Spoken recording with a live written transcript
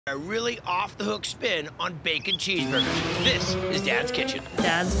A really off-the-hook spin on bacon cheeseburgers. This is Dad's Kitchen.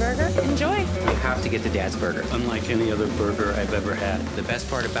 Dad's Burger? Enjoy. You have to get the Dad's Burger. Unlike any other burger I've ever had. The best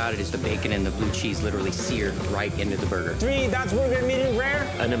part about it is the bacon and the blue cheese literally seared right into the burger. 3 Dad's Burger medium rare.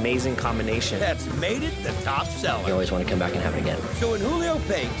 An amazing combination. That's made it the top seller. You always want to come back and have it again. So when Julio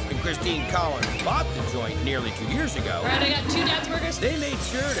Pates and Christine Collins bought the joint nearly 2 years ago, All right, I got 2 Dad's Burgers. they made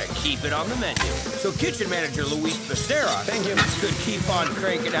sure to keep it on the menu. So kitchen manager Luis Becerra could keep on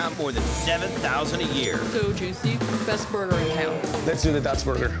cranking out more than 7,000 a year. So juicy. Best burger in town. Let's do the Dad's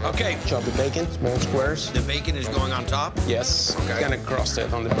Burger. Okay, Chop the bacon, small squares. the bacon is going on top. Yes. Okay. Gonna crust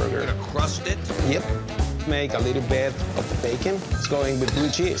it on the burger. Gonna crust it. Yep. Make a little bit of the bacon. It's going with blue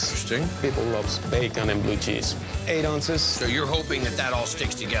cheese. Interesting. People love bacon and blue cheese. 8 ounces. So you're hoping that that all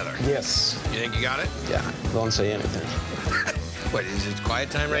sticks together. Yes. You think you got it? Yeah. Don't say anything. What, is it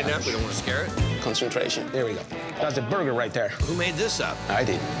quiet time right now? We don't want to scare it? Concentration. There we go. That's the burger right there. Who made this up? I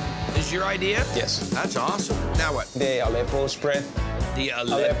did. This is your idea? Yes. That's awesome. Now what? The Aleppo spread. The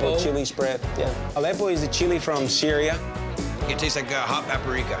Aleppo chili spread. Yeah. Aleppo is the chili from Syria. It tastes like hot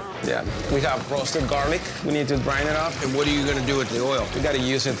paprika. Yeah. We have roasted garlic. We need to brine it up. And what are you gonna do with the oil? We gotta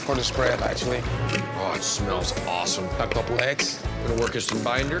use it for the spread, actually. Oh, it smells awesome. A couple eggs, Gonna work as some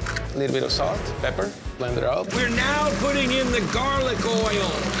binder. a little bit of salt, pepper, blend it up. We're now putting in the garlic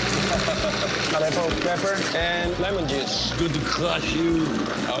oil. Aleppo pepper and lemon juice. Good to crush you.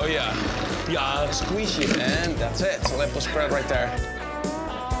 Oh yeah. Yeah. Squeeze it. And that's it. It's Aleppo spread right there.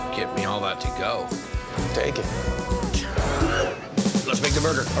 Get me all that to go. Take it. Let's make the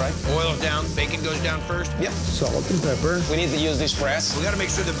burger. All right. Oil's down, bacon goes down first. Yep. Salt and pepper. We need to use this press. We gotta make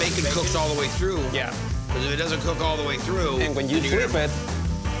sure the bacon cooks all the way through. Yeah. Because if it doesn't cook all the way through... And when you then you're flip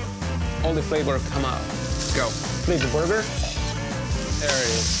it, all the flavor come out. Go. Flip the burger. There it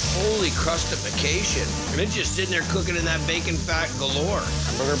is. Holy crustification. And it's just sitting there cooking in that bacon fat galore.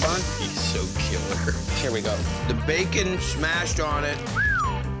 Burger bun. He's so killer. Here we go. The bacon smashed on it.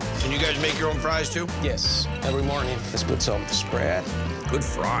 And you guys make your own fries too? Yes. Every morning. Let's put some spread. Good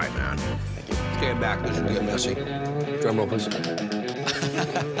fry, man. Thank you. Stand back, this is get messy. Drum roll, please.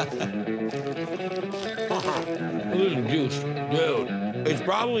 This is juice. Dude, it's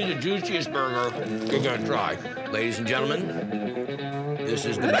probably the juiciest burger you're gonna try. Ladies and gentlemen, this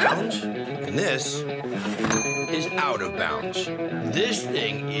is the bounds, and this is out of bounds. This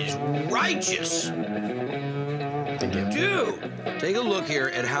thing is righteous. Thank you. Dude, take a look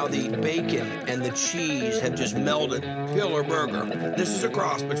here at how the bacon and the cheese have just melded. Killer burger. This is a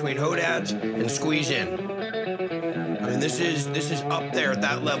cross between Hodad's and Squeeze In. I mean, this is up there at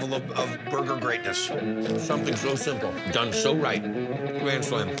that level of burger greatness. Something so simple, done so right. Grand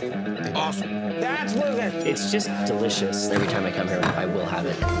slam. Awesome. Dad's Burger. It's just delicious. Every time I come here, I will have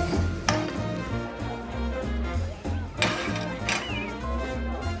it.